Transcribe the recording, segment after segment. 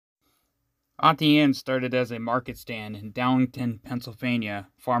Auntie Anne's started as a market stand in Downingtown, Pennsylvania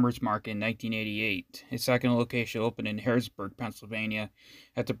Farmers Market in 1988. A second location opened in Harrisburg, Pennsylvania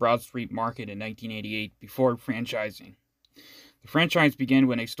at the Broad Street Market in 1988 before franchising. The franchise began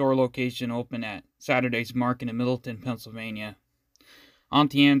when a store location opened at Saturday's Market in Middleton, Pennsylvania.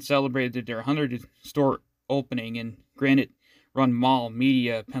 Auntie Anne celebrated their 100th store opening in Granite Run Mall,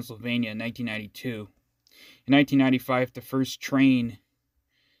 Media, Pennsylvania in 1992. In 1995, the first train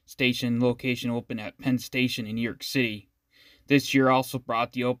station location opened at Penn Station in New York City. This year also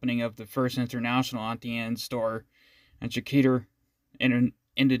brought the opening of the first international Auntie Anne store in Jakarta,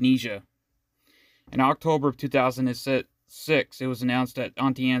 Indonesia. In October of 2006, it was announced that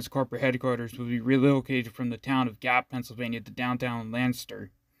Auntie Anne's corporate headquarters would be relocated from the town of Gap, Pennsylvania to downtown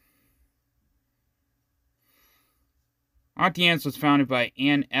Lancaster. Auntie Anne's was founded by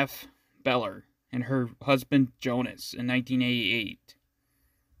Ann F. Beller and her husband Jonas in 1988.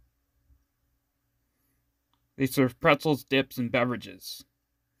 They serve pretzels, dips, and beverages.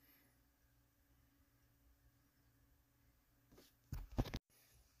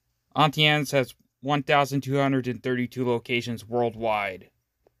 Auntie Anne's has 1,232 locations worldwide.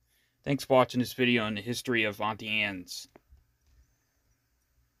 Thanks for watching this video on the history of Auntie Anne's.